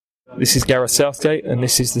This is Gareth Southgate, and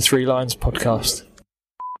this is the Three Lions podcast.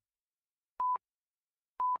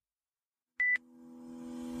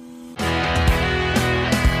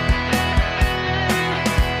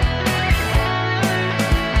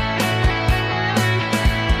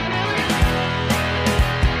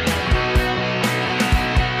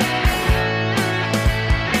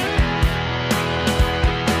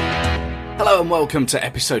 Hello and welcome to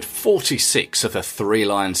episode 46 of the Three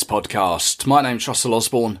Lions podcast. My name's Russell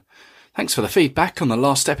Osborne. Thanks for the feedback on the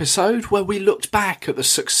last episode where we looked back at the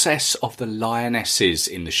success of the Lionesses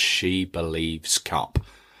in the She Believes Cup.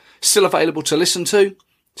 Still available to listen to,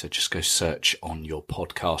 so just go search on your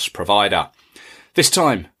podcast provider. This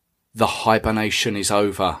time, the hibernation is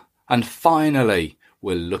over and finally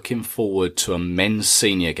we're looking forward to a men's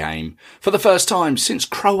senior game for the first time since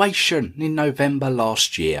Croatia in November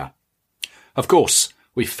last year. Of course,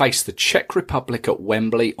 we face the Czech Republic at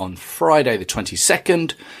Wembley on Friday the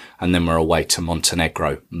 22nd, and then we're away to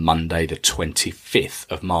Montenegro Monday the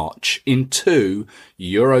 25th of March in two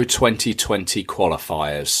Euro 2020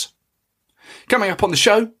 qualifiers. Coming up on the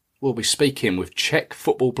show, we'll be speaking with Czech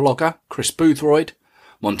football blogger Chris Boothroyd,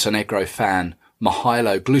 Montenegro fan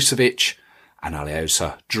Mihailo Glusovic, and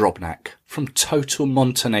Aljoša Drobnjak from Total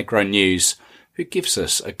Montenegro News, who gives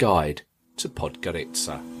us a guide to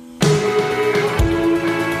Podgorica.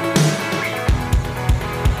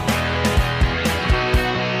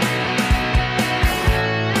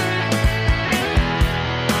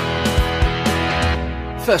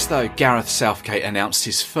 First though, Gareth Southgate announced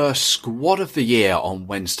his first squad of the year on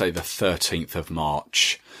Wednesday the 13th of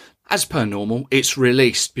March. As per normal, it's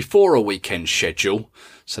released before a weekend schedule,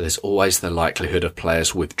 so there's always the likelihood of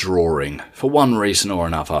players withdrawing for one reason or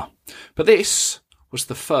another. But this was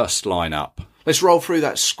the first lineup. Let's roll through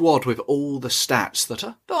that squad with all the stats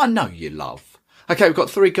that I know you love. Okay, we've got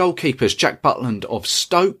three goalkeepers: Jack Butland of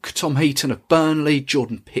Stoke, Tom Heaton of Burnley,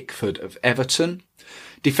 Jordan Pickford of Everton.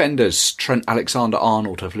 Defenders: Trent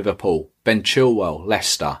Alexander-Arnold of Liverpool, Ben Chilwell,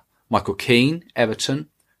 Leicester, Michael Keane, Everton,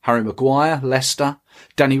 Harry Maguire, Leicester,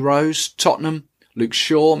 Danny Rose, Tottenham, Luke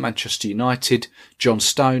Shaw, Manchester United, John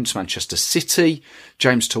Stones, Manchester City,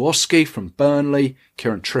 James Tarkowski from Burnley,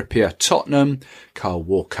 Kieran Trippier, Tottenham, Kyle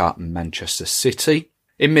Walker, Manchester City.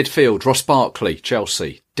 In midfield, Ross Barkley,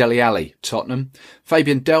 Chelsea, Dele Alli, Tottenham,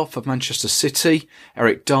 Fabian Delph of Manchester City,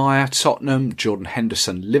 Eric Dyer, Tottenham, Jordan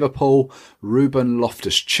Henderson, Liverpool, Ruben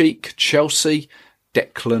Loftus-Cheek, Chelsea,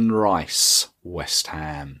 Declan Rice, West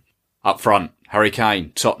Ham. Up front, Harry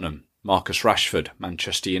Kane, Tottenham, Marcus Rashford,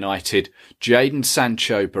 Manchester United, Jadon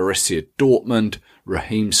Sancho, Borussia Dortmund,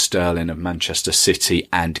 Raheem Sterling of Manchester City,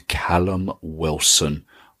 and Callum Wilson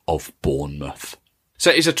of Bournemouth.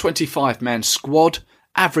 So it is a 25-man squad.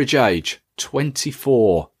 Average age,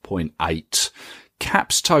 24.8.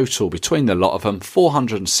 Caps total between the lot of them,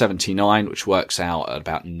 479, which works out at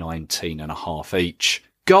about 19.5 each.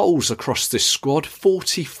 Goals across this squad,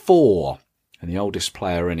 44. And the oldest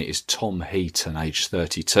player in it is Tom Heaton, aged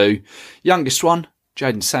 32. Youngest one,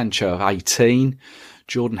 Jadon Sancho of 18.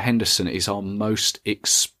 Jordan Henderson is our most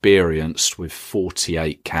experienced with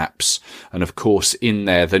 48 caps. And of course, in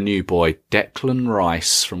there, the new boy, Declan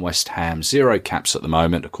Rice from West Ham, 0 caps at the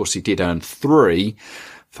moment. Of course, he did earn 3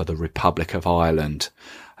 for the Republic of Ireland.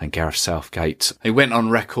 And Gareth Southgate, he went on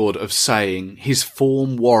record of saying his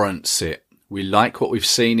form warrants it. We like what we've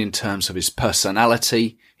seen in terms of his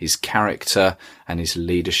personality, his character and his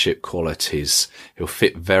leadership qualities. He'll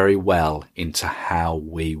fit very well into how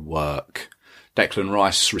we work. Declan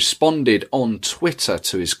Rice responded on Twitter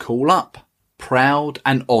to his call-up. Proud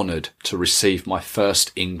and honoured to receive my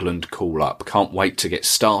first England call-up. Can't wait to get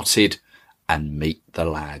started and meet the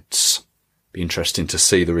lads. Be interesting to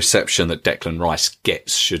see the reception that Declan Rice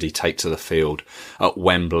gets should he take to the field at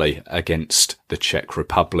Wembley against the Czech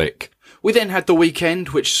Republic. We then had the weekend,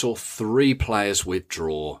 which saw 3 players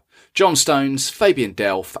withdraw. John Stones, Fabian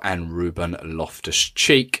Delph and Ruben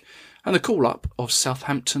Loftus-Cheek. And the call-up of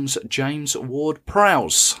Southampton's James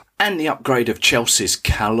Ward-Prowse. And the upgrade of Chelsea's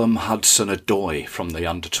Callum Hudson-Odoi from the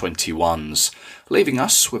under-21s, leaving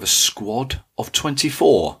us with a squad of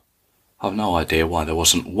 24. I've no idea why there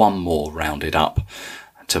wasn't one more rounded up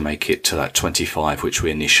to make it to that 25 which we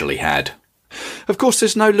initially had. Of course,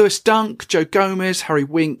 there's no Lewis Dunk, Joe Gomez, Harry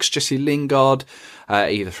Winks, Jesse Lingard,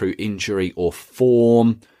 either through injury or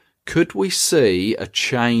form. Could we see a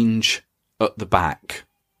change at the back?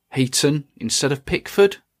 Heaton instead of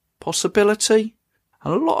Pickford? Possibility?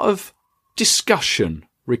 And a lot of discussion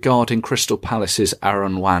regarding Crystal Palace's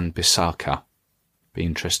Aaron Wan-Bissaka. Be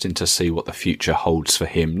interesting to see what the future holds for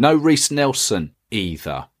him. No Reece Nelson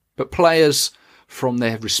either. But players from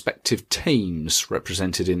their respective teams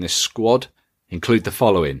represented in this squad include the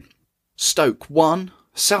following. Stoke 1,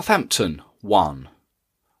 Southampton 1.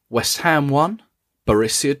 West Ham 1,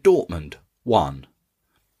 Borussia Dortmund 1.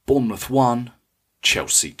 Bournemouth 1,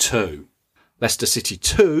 Chelsea 2. Leicester City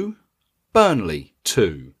 2, Burnley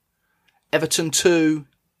 2. Everton 2,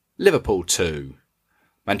 Liverpool 2.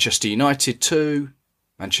 Manchester United 2,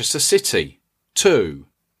 Manchester City 2.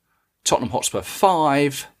 Tottenham Hotspur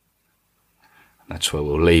 5. That's where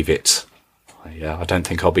we'll leave it. I don't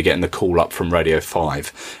think I'll be getting the call up from Radio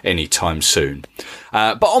 5 anytime soon.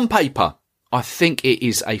 But on paper, I think it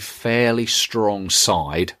is a fairly strong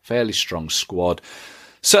side, fairly strong squad.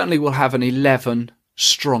 Certainly we'll have an 11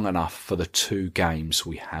 strong enough for the 2 games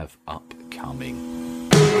we have upcoming.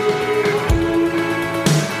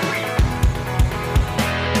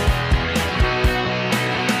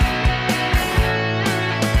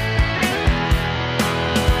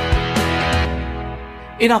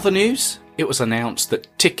 In other news, it was announced that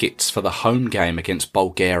tickets for the home game against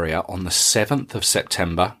Bulgaria on the 7th of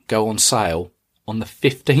September go on sale on the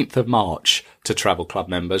 15th of March to Travel Club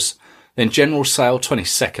members, then general sale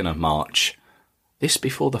 22nd of March. This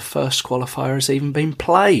before the first qualifier has even been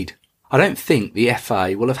played. I don't think the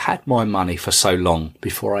FA will have had my money for so long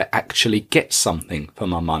before I actually get something for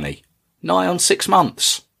my money. Nigh on 6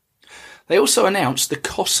 months. They also announced the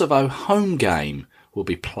Kosovo home game will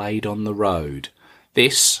be played on the road.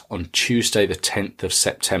 This on Tuesday the 10th of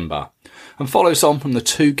September, and follows on from the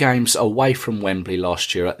 2 games away from Wembley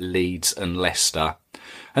last year at Leeds and Leicester.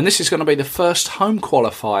 And this is going to be the first home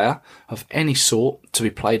qualifier of any sort to be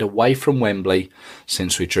played away from Wembley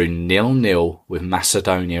since we drew 0-0 with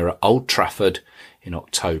Macedonia at Old Trafford in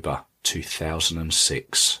October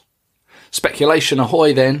 2006. Speculation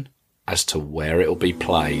ahoy then as to where it'll be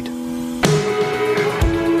played.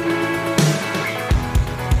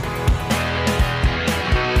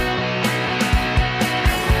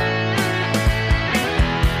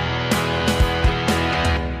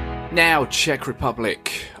 Now, Czech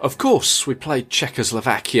Republic. Of course, we played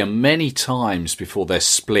Czechoslovakia many times before their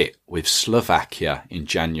split with Slovakia in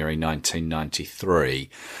January 1993.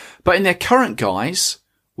 But in their current guise,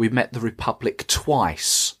 we've met the Republic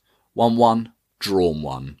twice. 1-1, drawn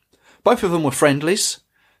 1. Both of them were friendlies.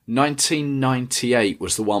 1998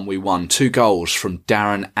 was the one we won. 2 goals from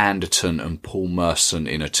Darren Anderton and Paul Merson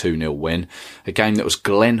in a 2-0 win. A game that was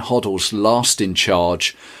Glenn Hoddle's last in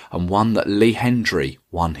charge and one that Lee Hendry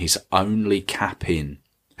won his only cap in.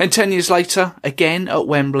 And 10 years later, again at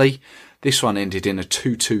Wembley, this one ended in a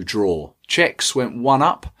 2-2 draw. Czechs went 1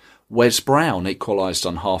 up. Wes Brown equalised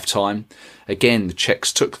on half-time. Again, the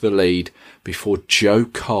Czechs took the lead before Joe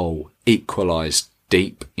Cole equalised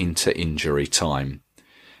deep into injury time.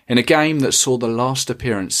 In a game that saw the last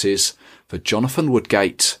appearances for Jonathan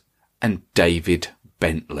Woodgate and David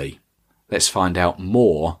Bentley. Let's find out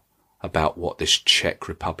more about what this Czech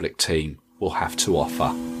Republic team will have to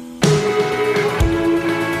offer.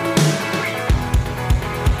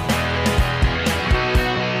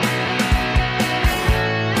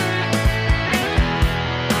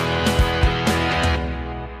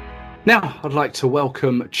 Now, I'd like to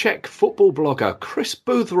welcome Czech football blogger Chris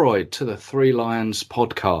Boothroyd to the Three Lions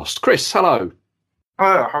podcast. Chris, hello.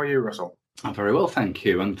 Hello, how are you, Russell? I'm very well, thank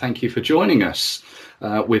you, and thank you for joining us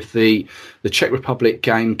with the Czech Republic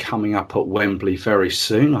game coming up at Wembley very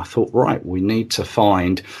soon. I thought, right, we need to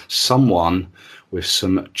find someone with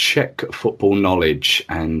some Czech football knowledge,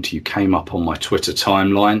 and you came up on my Twitter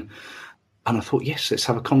timeline, and I thought, yes, let's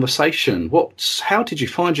have a conversation. How did you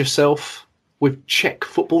find yourself with Czech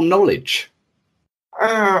football knowledge?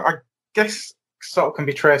 I guess sort of can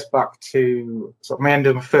be traced back to sort of my end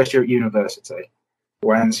of my first year at university,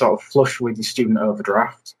 when sort of flush with the student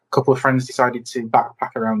overdraft, a couple of friends decided to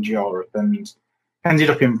backpack around Europe and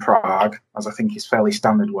ended up in Prague, as I think is fairly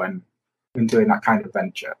standard when doing that kind of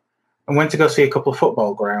venture, and went to go see a couple of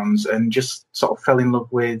football grounds and just sort of fell in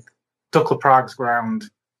love with Dukla Prague's ground,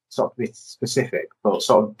 sort of a bit specific, but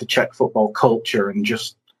sort of the Czech football culture and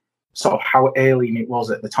just sort of how alien it was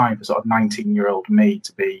at the time for sort of 19-year-old me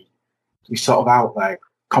to be sort of out there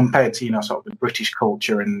compared to, sort of the British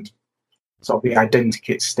culture and sort of the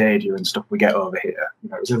identikit stadia and stuff we get over here. It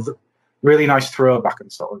was a really nice throwback and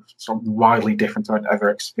sort of something wildly different I'd ever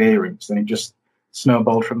experienced, and it just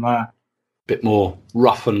snowballed from there. Bit more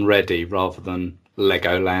rough and ready rather than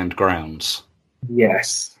Legoland grounds.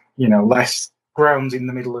 Yes, less grounds in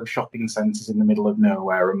the middle of shopping centres in the middle of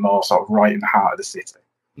nowhere and more sort of right in the heart of the city.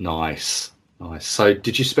 Nice. So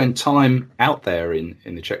did you spend time out there in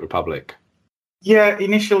the Czech Republic? Yeah,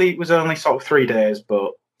 initially it was only sort of 3 days,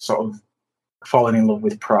 but sort of fallen in love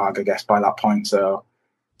with Prague, I guess, by that point. So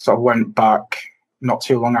sort of went back not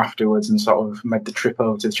too long afterwards and sort of made the trip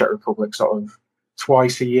over to the Czech Republic sort of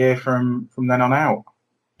twice a year from then on out.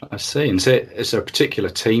 I see. And is there a particular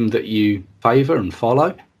team that you favour and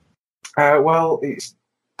follow? Well, it's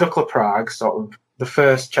Dukla Prague, sort of the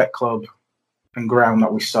first Czech club and ground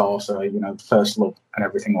that we saw, so, the first love and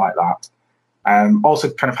everything like that.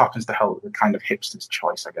 Also kind of happens to help with the kind of hipster's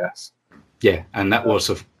choice, I guess. Yeah, and that was,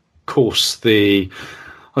 of course, I'm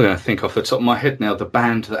going to think off the top of my head now, the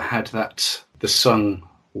band that had the song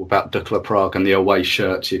about Dukla Prague and the away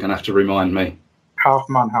shirts. You're going to have to remind me. Half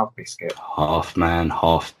Man, Half Biscuit. Half Man,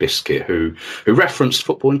 Half Biscuit, who referenced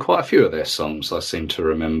football in quite a few of their songs, I seem to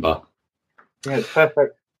remember. Yeah, it's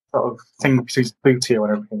perfect sort of thing with his booty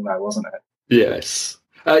and everything there, wasn't it? Yes.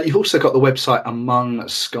 You've also got the website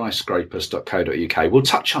amongskyscrapers.co.uk. We'll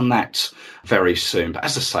touch on that very soon. But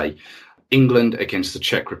as I say, England against the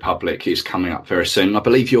Czech Republic is coming up very soon. I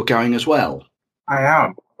believe you're going as well. I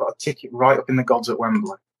am. I've got a ticket right up in the gods at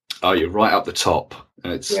Wembley. Oh, you're right up the top.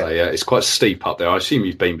 It's quite steep up there. I assume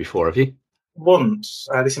you've been before, have you? Once.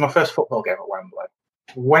 This is my first football game at Wembley.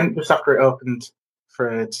 Went just after it opened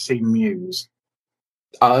to see Muse.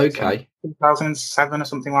 Oh, okay. So 2007 or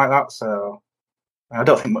something like that. So I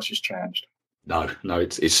don't think much has changed. No,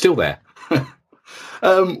 it's still there.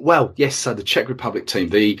 Well, yes. So the Czech Republic team,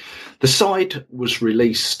 the side was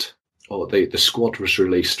released, or the squad was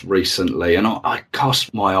released recently, and I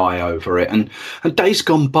cast my eye over it. And days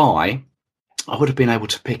gone by, I would have been able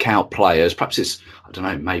to pick out players. Perhaps I don't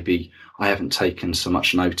know. Maybe I haven't taken so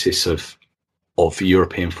much notice of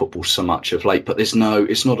European football so much of late, but it's not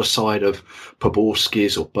a side of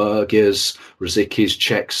Poborskis or Bergers, Rosickis,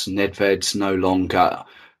 Czechs, Nedveds no longer.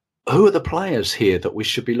 Who are the players here that we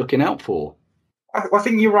should be looking out for? I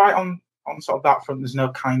think you're right on sort of that front. There's no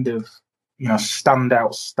kind of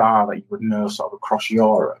standout star that you would know sort of across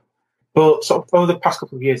Europe. But sort of over the past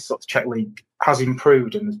couple of years, sort of the Czech League has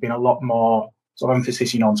improved, and there's been a lot more sort of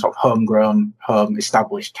emphasis, on sort of homegrown,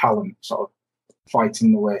 established talent sort of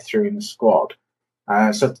fighting the way through in the squad.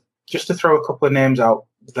 So just to throw a couple of names out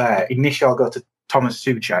there, initially I'll go to Thomas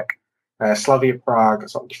Souček, Slavia Prague, a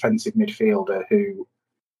sort of defensive midfielder who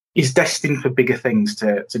is destined for bigger things,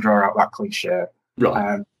 to draw out that cliche.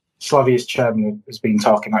 Right. Slavia's chairman has been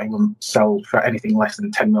talking that he wouldn't sell for anything less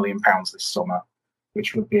than £10 million this summer,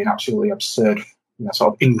 which would be an absolutely absurd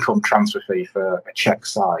sort of income transfer fee for a Czech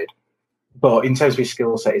side. But in terms of his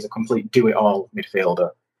skill set, he's a complete do-it-all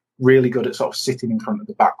midfielder, really good at sort of sitting in front of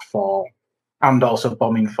the back four, and also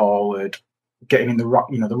bombing forward, getting in the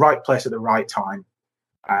right place at the right time.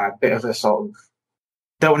 A bit of a sort of,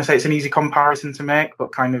 don't want to say it's an easy comparison to make,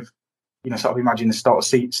 but kind of, sort of imagine the sort of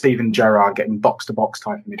Steven Gerrard getting box-to-box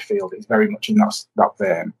type of midfield. It's very much in that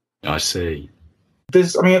vein. I see.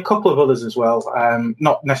 There's, a couple of others as well,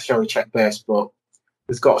 not necessarily Czech-based, but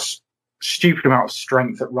there's got a stupid amount of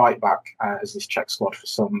strength at right back as this Czech squad for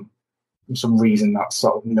some reason that's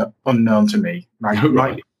sort of unknown to me.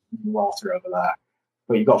 Might be water over there.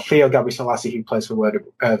 But you've got Theo Gabriselassie, who plays for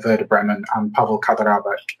Werder Bremen, and Pavel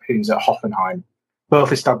Kaderabek, who's at Hoffenheim.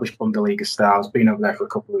 Both established Bundesliga stars, been over there for a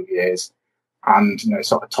couple of years, and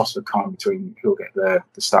sort of toss of a coin between who'll get the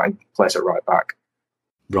starting place at right back.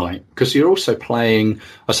 Right, because you're also playing.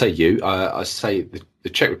 I say the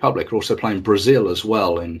Czech Republic are also playing Brazil as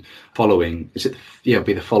well in following. It'll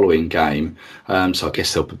be the following game. So I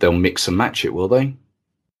guess they'll mix and match it, will they?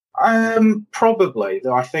 Probably,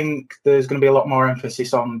 though I think there's going to be a lot more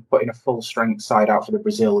emphasis on putting a full strength side out for the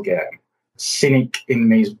Brazil game. Cynic in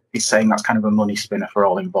me is saying that's kind of a money spinner for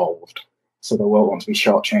all involved, so they won't want to be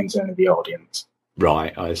shortchanging the audience.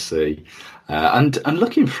 Right, I see. And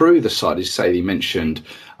looking through the side, as you say, you mentioned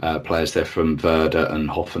players there from Werder and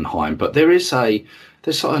Hoffenheim, but there's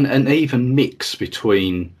sort of an even mix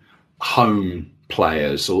between home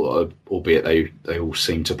players, albeit they all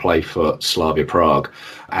seem to play for Slavia Prague,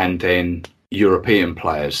 and then European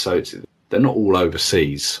players. So they're not all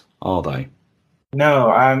overseas, are they?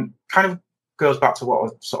 No, kind of goes back to what I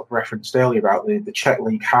sort of referenced earlier about the Czech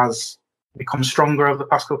League has become stronger over the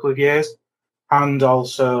past couple of years, and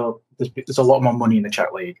also there's a lot more money in the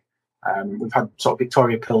Czech League. We've had sort of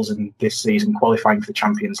Victoria Pilsen this season qualifying for the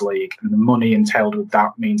Champions League, and the money entailed with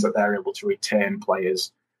that means that they're able to retain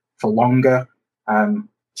players for longer.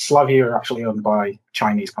 Slavia are actually owned by a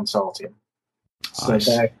Chinese consortium, so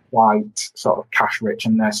they're quite sort of cash rich,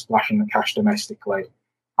 and they're splashing the cash domestically,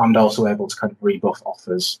 and also able to kind of rebuff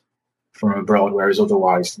offers from abroad, whereas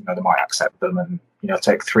otherwise they might accept them and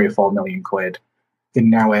take 3 or 4 million quid. They're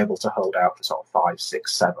now able to hold out for sort of 5,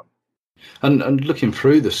 6, 7. And looking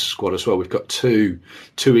through the squad as well, we've got two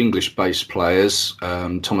English-based players.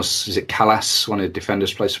 Thomas, is it Callas, one of the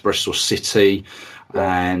defenders, plays for Bristol City,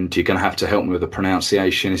 and you're going to have to help me with the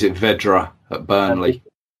pronunciation. Is it Vedra at Burnley?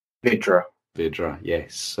 Vidra. Vidra,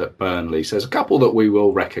 yes, at Burnley. So there's a couple that we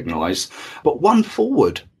will recognise, but one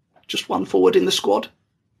forward, just one forward in the squad.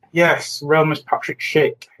 Yes, Roma's Patrick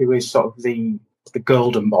Schick, who is sort of the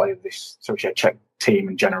golden boy of this Czech team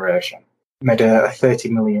and generation, made a 30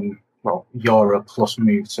 million euro plus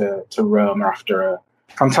move to Roma after a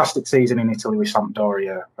fantastic season in Italy with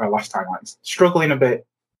Sampdoria last time. Like, struggling a bit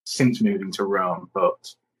since moving to Rome,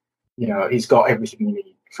 but he's got everything you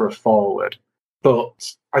need for a forward.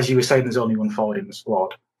 But as you were saying, there's only one forward in the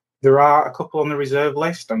squad. There are a couple on the reserve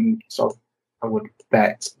list, and so I would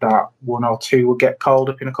bet that one or two will get called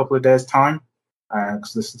up in a couple of days' time,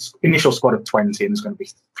 because this is initial squad of 20, and there's going to be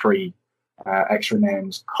 3 extra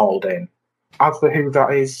names called in. As for who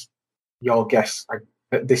that is, your guess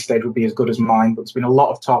at this stage would be as good as mine, but there's been a lot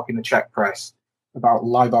of talk in the Czech press about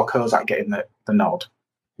Libor Kozak getting the nod,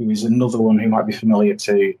 who is another one who might be familiar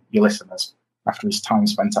to your listeners after his time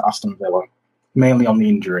spent at Aston Villa, mainly on the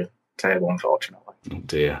injury table, unfortunately. Oh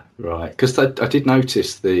dear, right. Because I did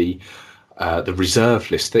notice the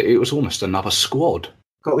reserve list, that it was almost another squad.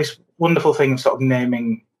 Got this wonderful thing of sort of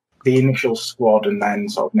naming the initial squad and then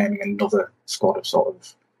sort of naming another squad of sort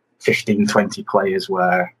of 15, 20 players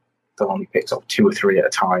where they'll only pick up 2 or 3 at a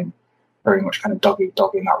time. Very much kind of dog in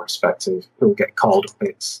that respect of who'll get called up.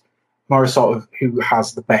 It's more a sort of who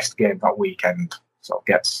has the best game that weekend sort of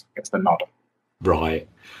gets the nod. Right.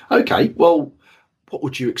 Okay. Well, what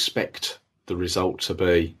would you expect the result to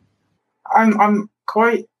be? I'm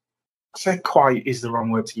quite is the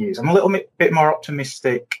wrong word to use. I'm a little bit more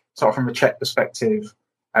optimistic, sort of from a Czech perspective,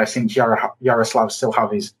 since Jaroslav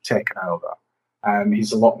Silhavi's taken over.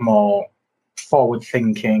 He's a lot more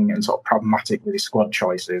forward-thinking and sort of pragmatic with his squad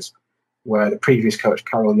choices, where the previous coach,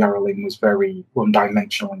 Karel Jarolím, was very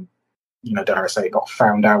one-dimensional and, dare I say, got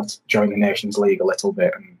found out during the Nations League a little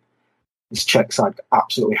bit, and his Czech side got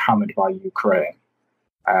absolutely hammered by Ukraine,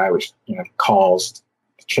 which caused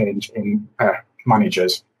a change in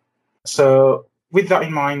managers. So with that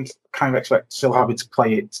in mind, kind of expect Silhavi to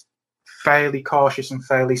play it fairly cautious and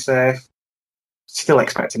fairly safe. Still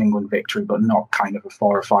expect an England victory, but not kind of a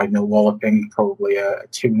 4 or 5-0 walloping, probably a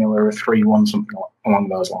 2-0 or a 3-1, something along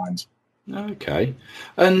those lines. Okay.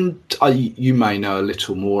 And you may know a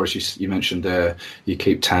little more, as you mentioned there, you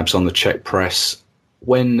keep tabs on the Czech press.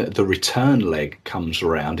 When the return leg comes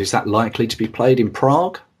around, is that likely to be played in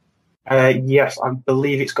Prague? Yes, I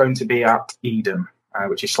believe it's going to be at Eden,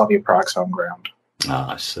 which is Slavia Prague's home ground.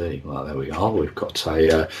 I see. Well, there we are. We've got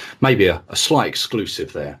maybe a slight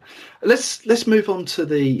exclusive there. Let's move on to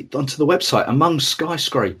the website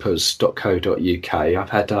amongskyscrapers.co.uk. I've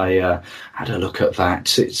had a look at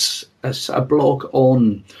that. It's a blog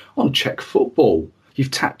on Czech football.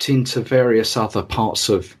 You've tapped into various other parts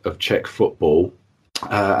of Czech football,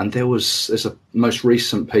 and there's a most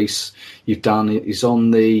recent piece you've done is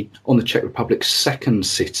on the Czech Republic's second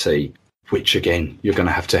city, which again you're going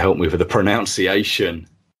to have to help me with the pronunciation.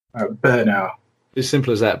 Brno. As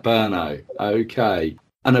simple as that, Brno. Okay.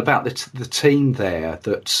 And about the team there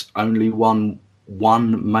that's only won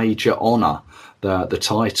one major honour, the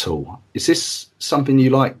title. Is this something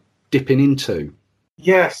you like dipping into?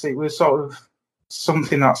 Yes, it was sort of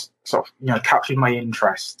something that's sort of captured my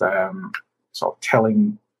interest. Sort of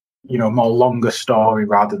telling more longer story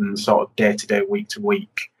rather than sort of day to day, week to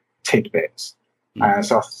week tidbits.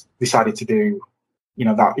 So I decided to do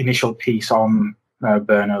that initial piece on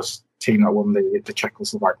Brno's team that won the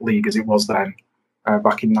Czechoslovak League as it was then.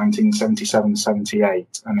 Back in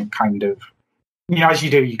 1977-78, and it kind of, as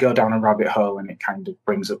you do, you go down a rabbit hole and it kind of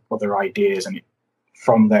brings up other ideas, and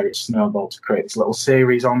from there it snowballed to create this little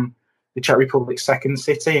series on the Czech Republic's second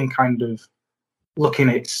city and kind of looking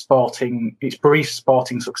at its brief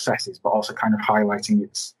sporting successes, but also kind of highlighting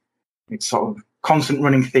its sort of constant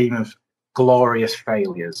running theme of glorious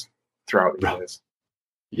failures throughout the years.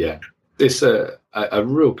 Yeah, it's a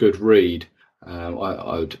real good read.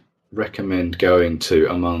 I'd recommend going to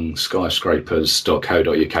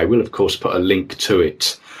amongskyscrapers.co.uk. We'll of course put a link to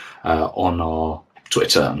it on our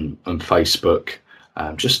Twitter and Facebook.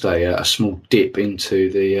 Just a small dip into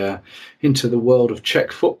the world of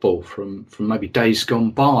Czech football from maybe days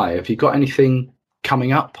gone by. Have you got anything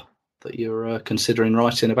coming up that you're considering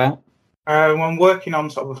writing about? I'm working on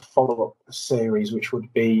sort of a follow-up series, which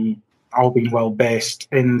would be all being well based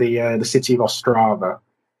in the city of Ostrava,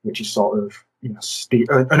 which is sort of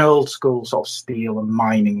an old school sort of steel and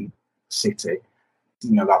mining city.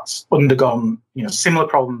 That's undergone similar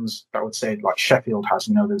problems that I would say like Sheffield has.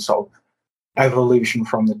 The sort of evolution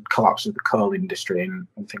from the collapse of the coal industry and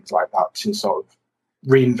things like that to sort of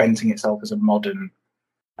reinventing itself as a modern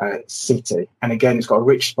city. And again, it's got a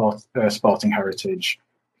rich sporting heritage,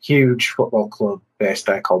 huge football club based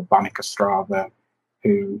there called Baník Ostrava,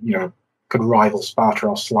 who, could rival Sparta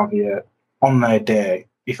or Slavia on their day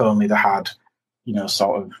if only they had,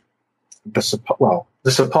 sort of the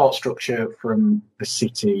support structure from the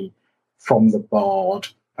city, from the board,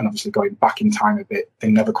 and obviously going back in time a bit, they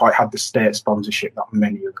never quite had the state sponsorship that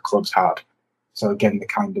many of the clubs had. So again, they're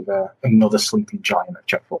kind of another sleeping giant of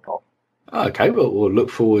Czech football. Okay, well, we'll look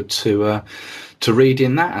forward to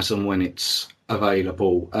reading that as and when it's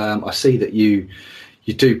available. I see that you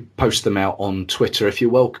do post them out on Twitter. If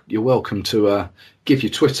you're welcome to give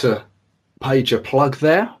your Twitter page a plug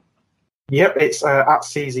there. Yep, it's at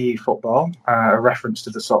CZE Football, a reference to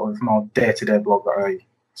the sort of more day-to-day blog that I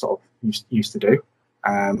sort of used to do.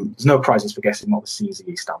 There's no prizes for guessing what the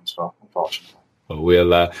CZE stands for, unfortunately.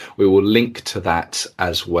 Well, we will link to that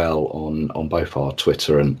as well on both our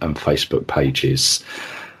Twitter and Facebook pages.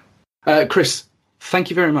 Chris, thank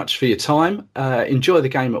you very much for your time. Enjoy the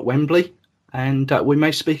game at Wembley, and we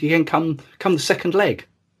may speak again come the second leg.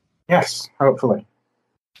 Yes, hopefully.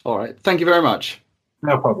 All right. Thank you very much.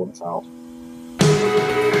 No problem at all.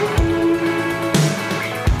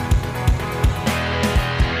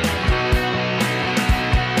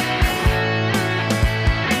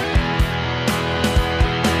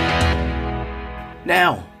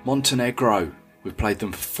 Now, Montenegro. We've played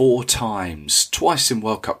them 4 times, twice in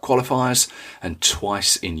World Cup qualifiers and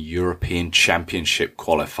twice in European Championship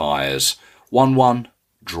qualifiers. 1-1,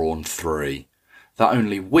 drawn 3. The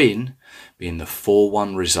only win being the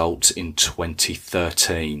 4-1 result in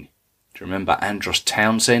 2013. Do you remember Andros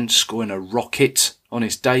Townsend scoring a rocket on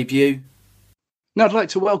his debut? Now I'd like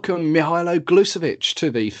to welcome Mihailo Glusovic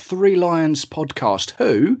to the Three Lions podcast,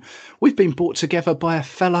 who we've been brought together by a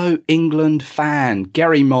fellow England fan,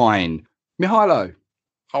 Gary Mine. Mihailo.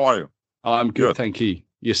 How are you? I'm good, thank you.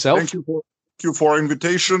 Yourself? Thank you for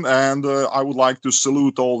invitation, and I would like to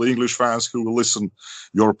salute all the English fans who will listen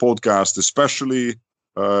your podcast, especially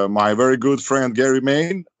my very good friend Gary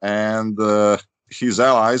Mine and his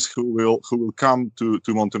allies who will come to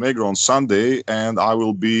Montenegro on Sunday, and I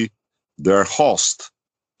will be their host.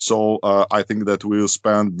 So I think that we'll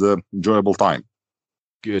spend enjoyable time.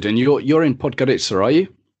 Good. And you're in Podgorica, are you?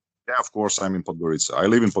 Yeah, of course I'm in Podgorica. I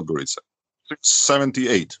live in Podgorica.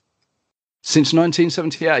 78. Since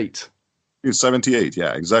 1978? In 78,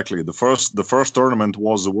 yeah, exactly. The first tournament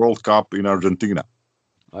was the World Cup in Argentina.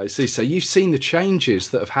 I see. So you've seen the changes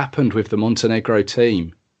that have happened with the Montenegro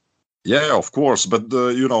team. Yeah, of course. But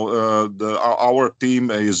our team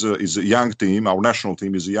is a young team. Our national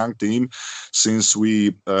team is a young team since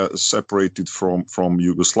we separated from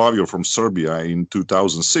Yugoslavia, from Serbia in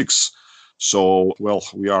 2006. So,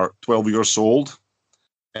 we are 12 years old,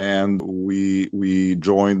 and we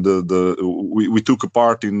joined we took a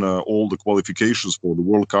part in all the qualifications for the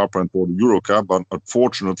World Cup and for the Euro Cup. But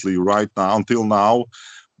unfortunately, right now, until now,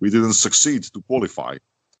 we didn't succeed to qualify.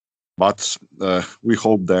 But we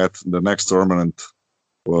hope that the next tournament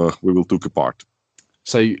we will take a part.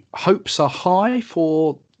 So hopes are high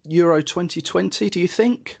for Euro 2020, do you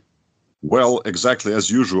think? Well, exactly as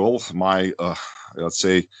usual. My let's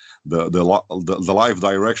say the life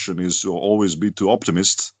direction is to always be too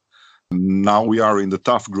optimist. Now we are in the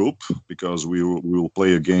tough group because we will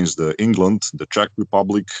play against England, the Czech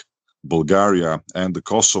Republic, Bulgaria, and the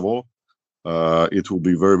Kosovo. It will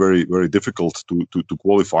be very, very, very difficult to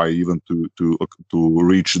qualify, even to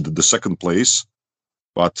reach the second place.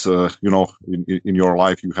 But in your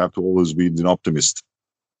life, you have to always be an optimist.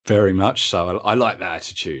 Very much so. I like that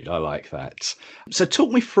attitude. I like that. So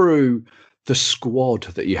talk me through the squad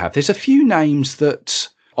that you have. There's a few names that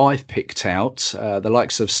I've picked out, the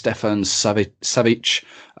likes of Stefan Savic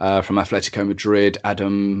from Atletico Madrid,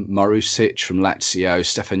 Adam Marusic from Lazio,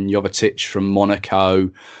 Stefan Jovetic from Monaco,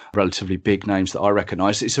 relatively big names that I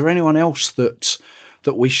recognise. Is there anyone else that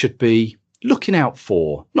we should be looking out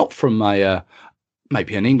for? Not from a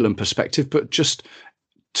maybe an England perspective, but just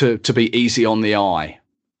to be easy on the eye.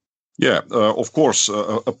 Yeah, of course.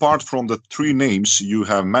 Apart from the 3 names you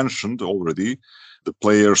have mentioned already, the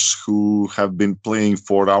players who have been playing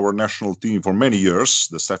for our national team for many years,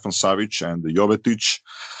 the Stefan Savic and the Jovetic.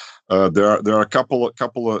 There are a couple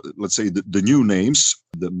of, let's say, the new names.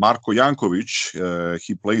 The Marko Jankovic,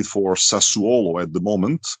 he played for Sassuolo at the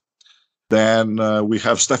moment. Then we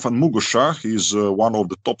have Stefan Mugosha. He's one of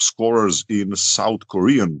the top scorers in South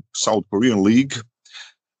Korean league.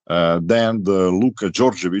 Then the Luka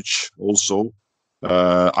Djordjevic also.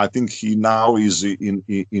 I think he now is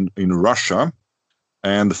in Russia.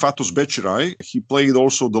 And Fatos Bechiray, he played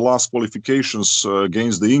also the last qualifications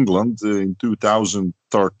against the England in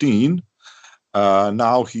 2013.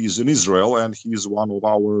 Now he's in Israel, and he's one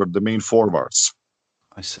of the main forwards.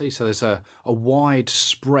 I see. So there's a wide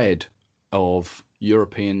spread of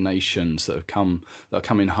European nations that are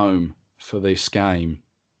coming home for this game.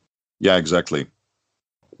 Yeah, exactly.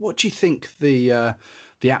 What do you think the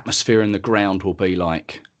atmosphere in the ground will be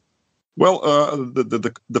like? Well,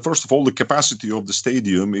 the first of all, the capacity of the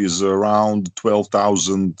stadium is around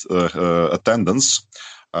 12,000 attendance.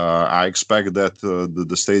 I expect that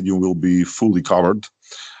the stadium will be fully covered,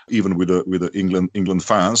 even with the England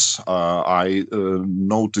fans. I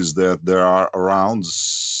noticed that there are around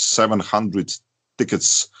 700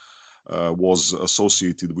 tickets was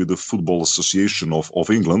associated with the Football Association of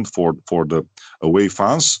England for the away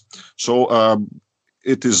fans. So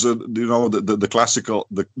it is the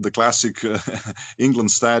classic England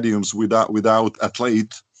stadiums without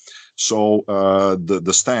athlete. So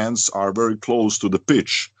the stands are very close to the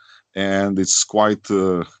pitch, and it's quite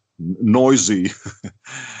noisy.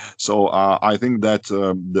 So I think that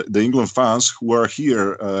the England fans who were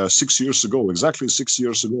here 6 years ago, exactly 6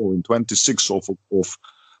 years ago, in 26th of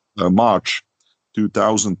March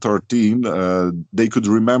 2013, they could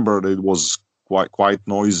remember that it was quite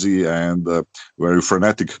noisy and very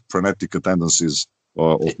frenetic attendances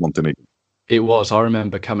of Montenegro. It was. I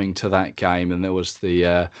remember coming to that game, and there was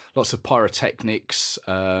the lots of pyrotechnics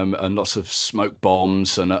and lots of smoke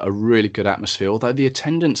bombs and a really good atmosphere. Although the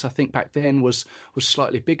attendance, I think, back then was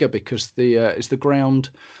slightly bigger because is the ground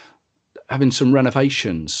having some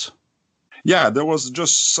renovations. Yeah, there was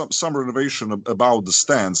just some renovation about the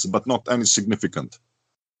stands, but not any significant.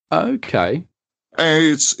 Okay.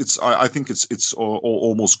 I think it's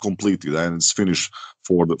almost completed, and it's finished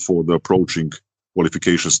for the approaching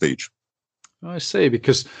qualification stage. I see,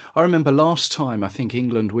 because I remember last time, I think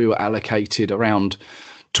England, we were allocated around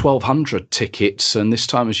 1,200 tickets, and this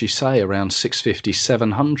time, as you say, around 650,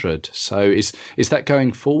 700. So is that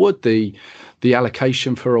going forward? The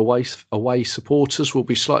allocation for away supporters will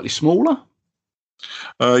be slightly smaller?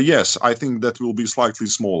 Yes, I think that will be slightly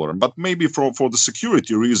smaller, but maybe for the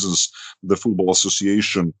security reasons, the Football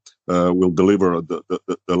Association will deliver the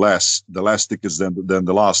less tickets than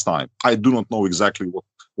the last time. I do not know exactly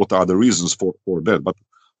what are the reasons for that, but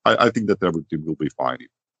I think that everything will be fine.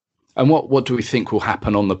 And what do we think will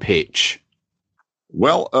happen on the pitch?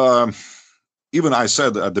 Well, even I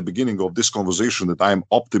said at the beginning of this conversation that I'm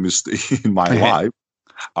optimist in my life.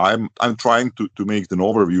 I'm trying to make an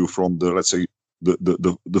overview from the, let's say,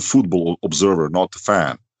 the football observer, not the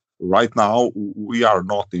fan. Right now, we are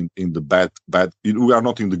not in the bad. We are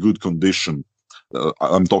not in the good condition.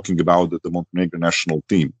 I'm talking about the Montenegro national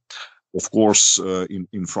team. Of course,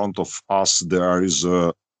 in front of us there is,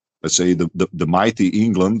 let's say, the mighty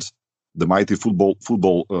England, the mighty football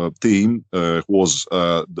team, who was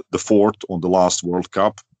the fourth on the last World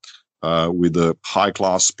Cup, with the high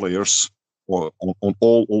class players on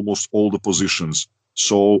almost all the positions.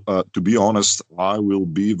 So, to be honest, I will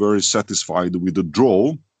be very satisfied with the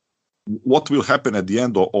draw. What will happen at the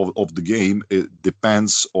end of the game, it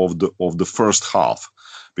depends of the first half,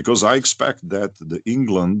 because I expect that the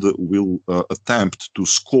England will attempt to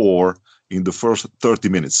score in the first 30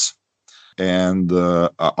 minutes, and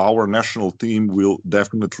our national team will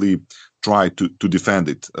definitely try to defend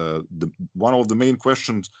it. One of the main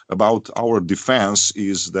questions about our defense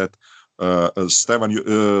is that Stefan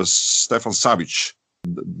Savic.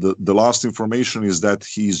 The last information is that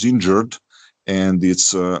he's injured, and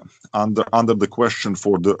it's under the question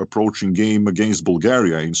for the approaching game against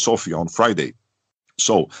Bulgaria in Sofia on Friday.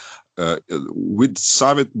 So, with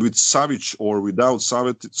Savic or without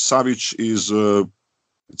Savic is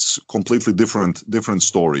it's completely different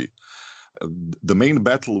story. The main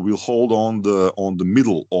battle will hold on the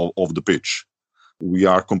middle of the pitch. We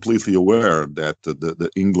are completely aware that the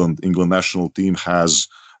England national team has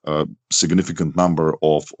a significant number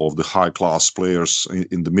of the high class players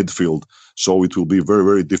in the midfield, so it will be very,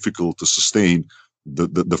 very difficult to sustain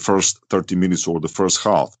the first 30 minutes or the first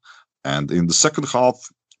half. And in the second half,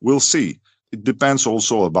 we'll see. It depends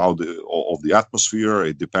also about the atmosphere.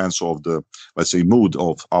 It depends of the, let's say, mood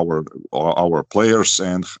of our players.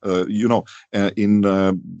 And in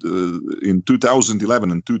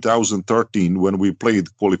 2011 and 2013, when we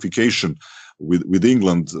played qualification with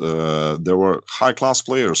England, there were high class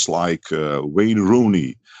players like Wayne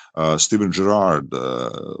Rooney, Steven Gerrard,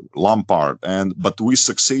 Lampard, but we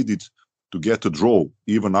succeeded to get a draw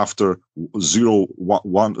even after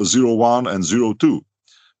 0-1 and 0-2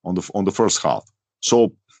 on the first half.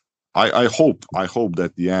 So I hope that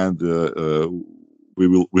at the end we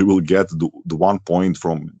will get the 1 point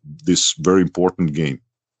from this very important game.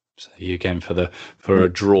 So you again for a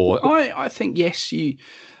draw. I think yes. You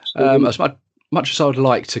as much as I would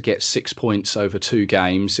like to get 6 points over 2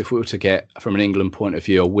 games, if we were to get, from an England point of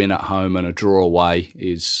view, a win at home and a draw away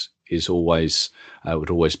is always would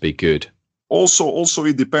always be good. Also,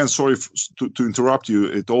 it depends. Sorry to interrupt you.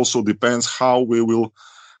 It also depends how we will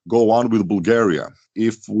go on with Bulgaria.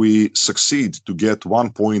 If we succeed to get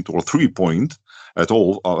 1 point or 3 points at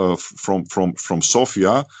all from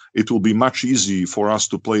Sofia, it will be much easier for us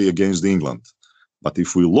to play against England. But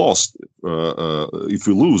if we lose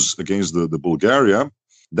against the Bulgaria,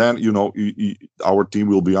 then our team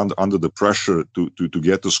will be under the pressure to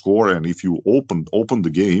get the score. And if you open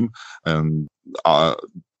the game and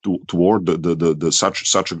toward the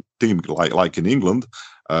such a team like in England,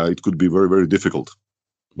 it could be very, very difficult.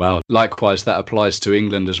 Well, likewise, that applies to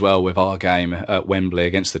England as well with our game at Wembley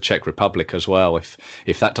against the Czech Republic as well. If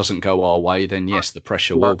that doesn't go our way, then yes, the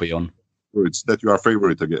pressure will be on. It's that you are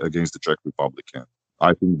favourite against the Czech Republic. And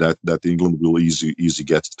I think that England will easy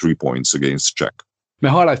get 3 points against Czech.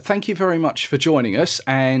 Mihailo, thank you very much for joining us.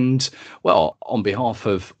 And, well, on behalf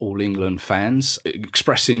of all England fans,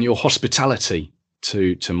 expressing your hospitality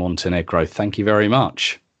to Montenegro, thank you very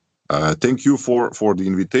much. Thank you for the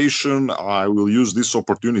invitation. I will use this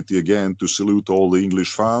opportunity again to salute all the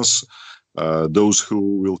English fans, those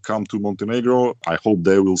who will come to Montenegro. I hope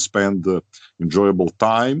they will spend enjoyable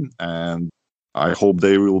time, and I hope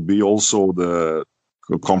they will be also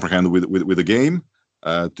comprehend with the game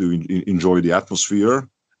to enjoy the atmosphere,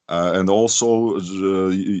 and also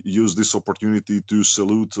use this opportunity to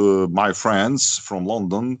salute my friends from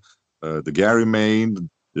London, the Gary Main,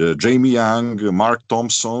 Jamie Young, Mark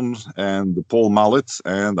Thompson, and Paul Mallet,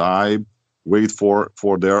 and I wait for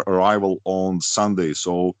their arrival on Sunday.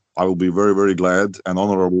 So I will be very, very glad and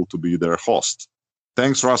honorable to be their host.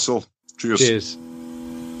 Thanks, Russell. Cheers. Cheers.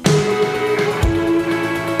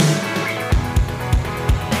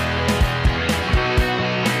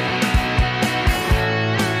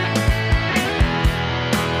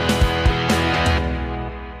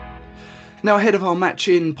 Now, ahead of our match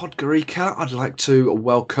in Podgorica, I'd like to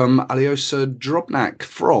welcome Aljoša Drobnjak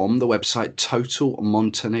from the website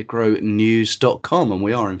totalmontenegronews.com. And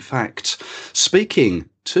we are, in fact, speaking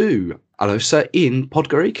to Aljoša in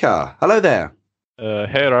Podgorica. Hello there.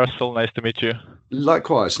 Hey, Russell. Nice to meet you.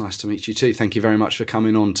 Likewise, nice to meet you too. Thank you very much for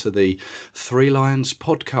coming on to the Three Lions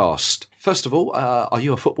podcast. First of all, are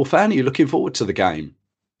you a football fan? Are you looking forward to the game?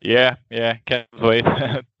 Yeah. Can't wait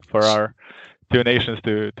for our two nations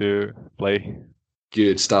to play.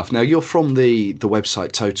 Good stuff. Now, you're from the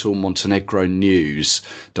website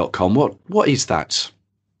totalmontenegronews.com. What is that?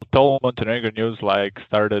 Total Montenegro News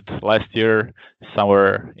started last year,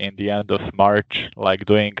 somewhere in the end of March,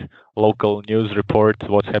 doing local news reports,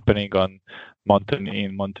 what's happening in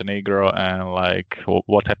Montenegro, and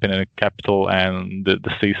what happened in the capital and the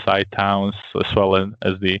seaside towns, as well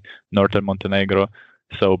as the northern Montenegro.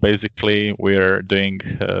 So basically, we're doing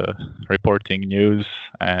reporting news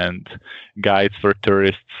and guides for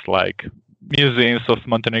tourists, like museums of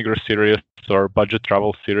Montenegro series, or budget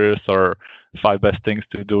travel series, or 5 best things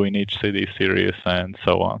to do in each city series, and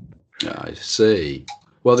so on. I see.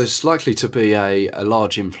 Well, there's likely to be a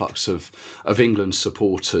large influx of England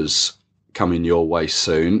supporters coming your way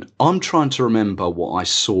soon. I'm trying to remember what I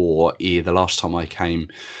saw the last time I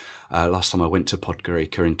went to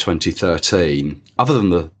Podgorica in 2013. Other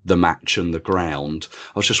than the match and the ground,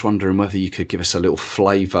 I was just wondering whether you could give us a little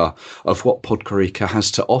flavour of what Podgorica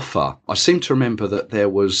has to offer. I seem to remember that there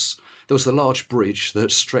was the large bridge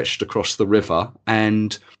that stretched across the river,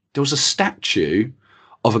 and there was a statue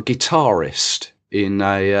of a guitarist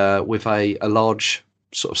with a large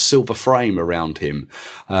sort of silver frame around him.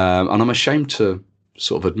 And I'm ashamed to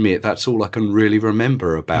sort of admit that's all I can really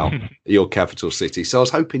remember about your capital city. So I was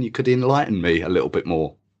hoping you could enlighten me a little bit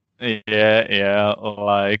more. Yeah.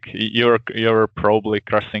 You're probably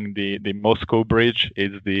crossing the Moscow Bridge.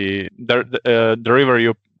 It's the river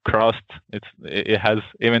you crossed. It has,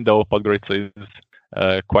 even though Podgorica is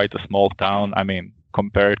quite a small town, I mean,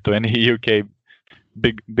 compared to any UK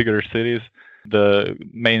bigger cities, the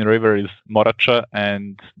main river is Moracha,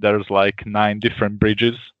 and there's 9 different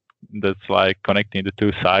bridges that's connecting the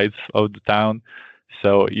 2 sides of the town.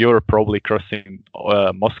 So you're probably crossing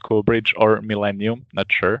Moscow Bridge or Millennium,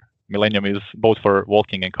 not sure. Millennium is both for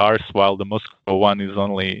walking and cars, while the Moscow one is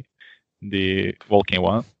only the walking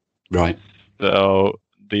one. Right. So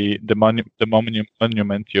the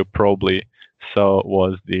monument you probably saw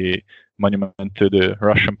was the monument to the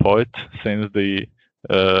Russian poet, since the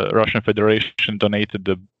Russian Federation donated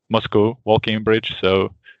the Moscow walking bridge.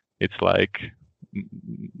 So it's the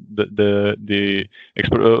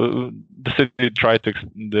city tried to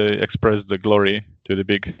express the glory to the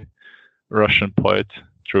big Russian poet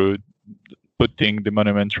through putting the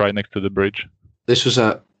monument right next to the bridge. This was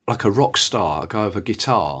like a rock star, a guy with a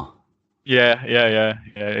guitar. Yeah.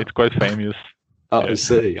 It's quite famous. Oh, I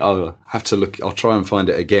see. I'll have to look. I'll try and find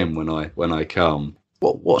it again when I come.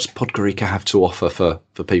 What's Podgorica have to offer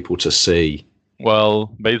for people to see?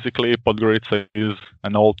 Well, basically, Podgorica is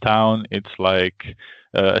an old town. It's like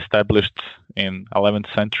established in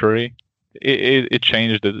 11th century. It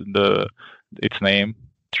changed its name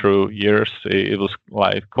through years. It was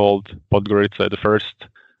like called Podgorica at first,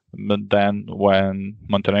 but then when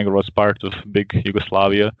Montenegro was part of big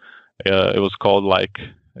Yugoslavia, it was called like,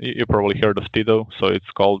 you probably heard of Tito, so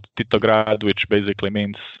it's called Titograd, which basically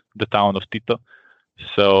means the town of Tito.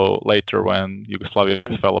 So later, when Yugoslavia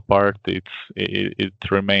fell apart, it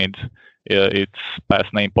remained its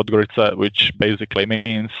past name Podgorica, which basically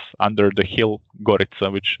means under the hill Gorica,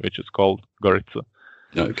 which is called Gorica.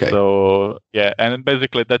 Okay. So yeah, and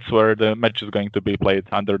basically that's where the match is going to be played,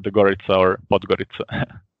 under the Gorica or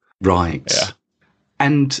Podgorica. Right. Yeah.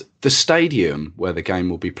 And the stadium where the game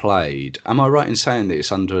will be played, am I right in saying that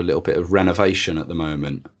it's under a little bit of renovation at the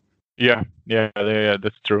moment? Yeah,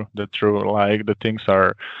 that's true. That's true. Like, the things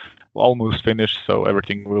are almost finished, so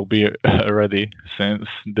everything will be ready since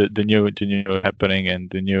the new happening and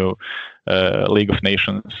the new League of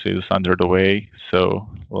Nations is under the way. So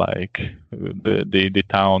like the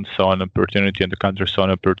town saw an opportunity and the country saw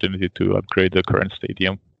an opportunity to upgrade the current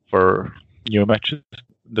stadium for new matches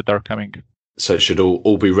that are coming. So it should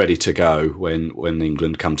all be ready to go when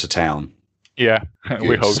England come to town. Yeah,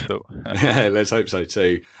 we hope so. Let's hope so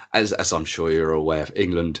too. As I'm sure you're aware,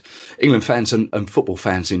 England fans and football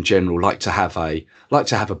fans in general like to have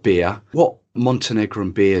a beer. What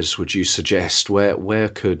Montenegrin beers would you suggest? Where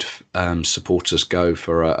could supporters go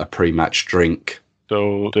for a pre-match drink?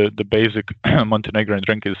 So the basic Montenegrin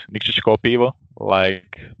drink is Nikšićko pivo.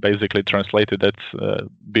 Like, basically translated, that's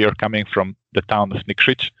beer coming from the town of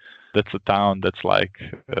Nikšić. That's a town that's like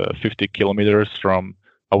 50 kilometers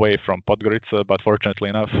away from Podgorica, but fortunately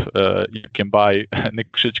enough, you can buy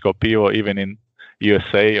Nikšićko pivo even in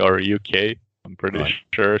USA or UK. I'm pretty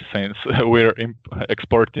sure, since we're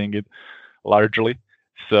exporting it largely.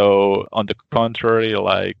 So on the contrary,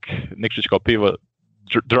 like, Nikšićko pivo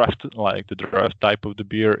draft, like the draft type of the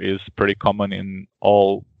beer, is pretty common in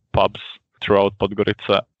all pubs throughout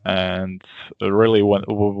Podgorica, and really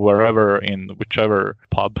wherever, in whichever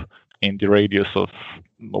pub in the radius of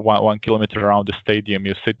 1 kilometer around the stadium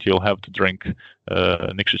you sit, you'll have to drink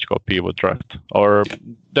Nikšićko pivo draft. Or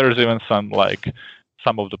there's even some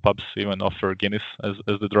of the pubs even offer Guinness as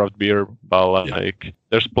the draft beer, but like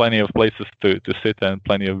there's plenty of places to sit and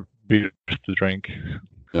plenty of beers to drink.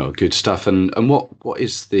 Oh, good stuff. And what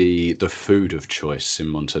is the food of choice in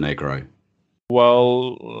Montenegro?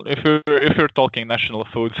 Well, if you're talking national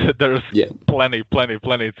foods, there's plenty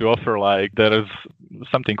to offer. Like, there is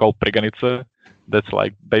something called preganica. That's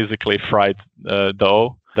like basically fried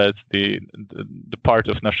dough. That's the part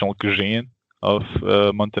of national cuisine of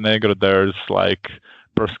Montenegro. There's like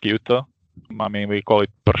prosciutto. I mean, we call it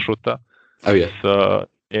prosciutto. Oh yeah. So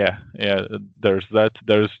yeah. There's that.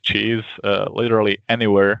 There's cheese. Literally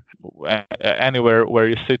anywhere where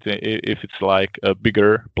you sit. If it's like a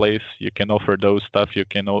bigger place, you can offer those stuff. You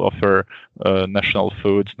can offer national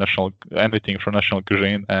foods, anything from national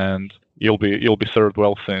cuisine, and you'll be served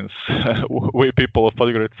well, since we people of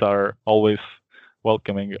Podgorica are always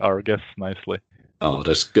welcoming our guests nicely. Oh,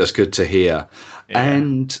 that's good to hear. Yeah.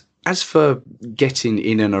 And as for getting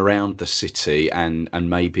in and around the city and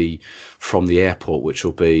maybe from the airport, which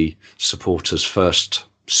will be supporters' first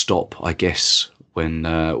stop, I guess, when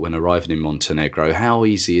arriving in Montenegro, how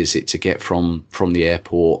easy is it to get from the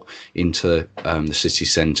airport into the city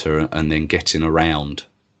centre and then getting around?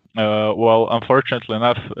 Well, unfortunately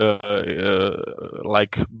enough,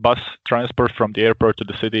 like bus transport from the airport to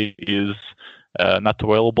the city is not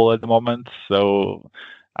available at the moment. So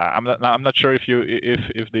I'm not sure if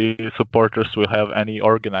the supporters will have any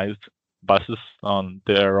organized buses on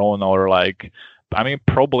their own, or like, I mean,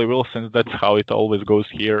 probably will, since that's how it always goes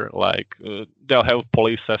here. Like, they'll have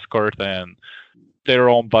police escort and their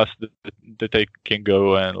own bus that they can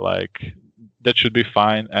go, and like that should be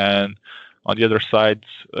fine. And on the other side,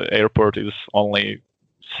 airport is only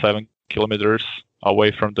 7 kilometers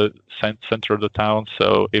away from the center of the town,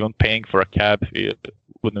 so even paying for a cab, it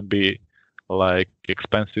wouldn't be like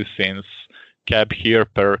expensive, since cab here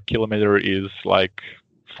per kilometer is like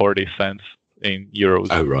 40 cents in euros.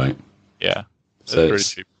 Oh right. Yeah. So pretty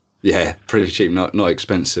cheap. Yeah, pretty cheap, not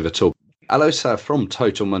expensive at all. Alosa from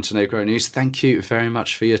Total Montenegro News, thank you very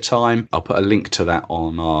much for your time. I'll put a link to that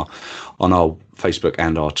on our Facebook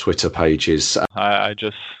and our Twitter pages. I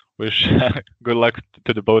just wish good luck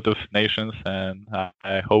to the both of nations, and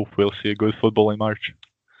I hope we'll see good football in March.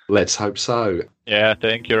 Let's hope so. Yeah,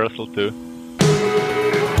 thank you, Russell, too.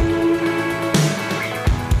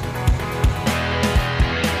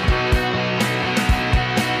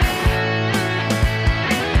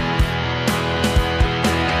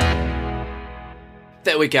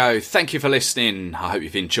 There we go. Thank you for listening. I hope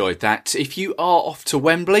you've enjoyed that. If you are off to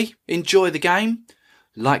Wembley, enjoy the game.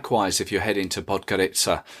 Likewise, if you're heading to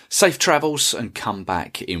Podgorica, safe travels and come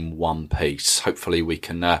back in one piece. Hopefully we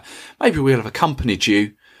can, maybe we'll have accompanied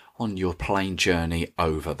you on your plane journey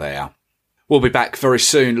over there. We'll be back very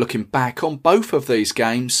soon looking back on both of these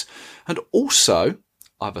games, and also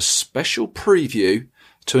I have a special preview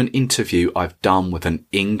to an interview I've done with an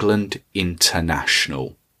England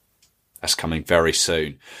international. That's coming very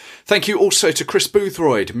soon. Thank you also to Chris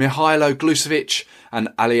Boothroyd, Mihailo Glusevic and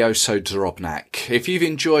Alioso Drobnak. If you've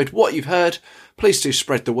enjoyed what you've heard, please do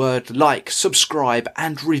spread the word, like, subscribe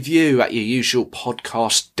and review at your usual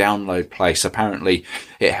podcast download place. Apparently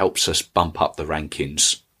it helps us bump up the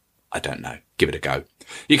rankings. I don't know. Give it a go.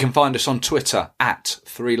 You can find us on Twitter at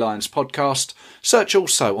 3 Lions Podcast. Search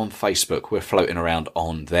also on Facebook. We're floating around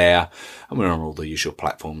on there, and we're on all the usual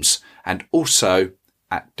platforms. And also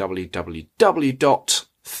at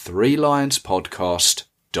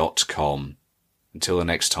www.3lionspodcast.com. Until the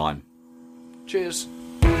next time. Cheers.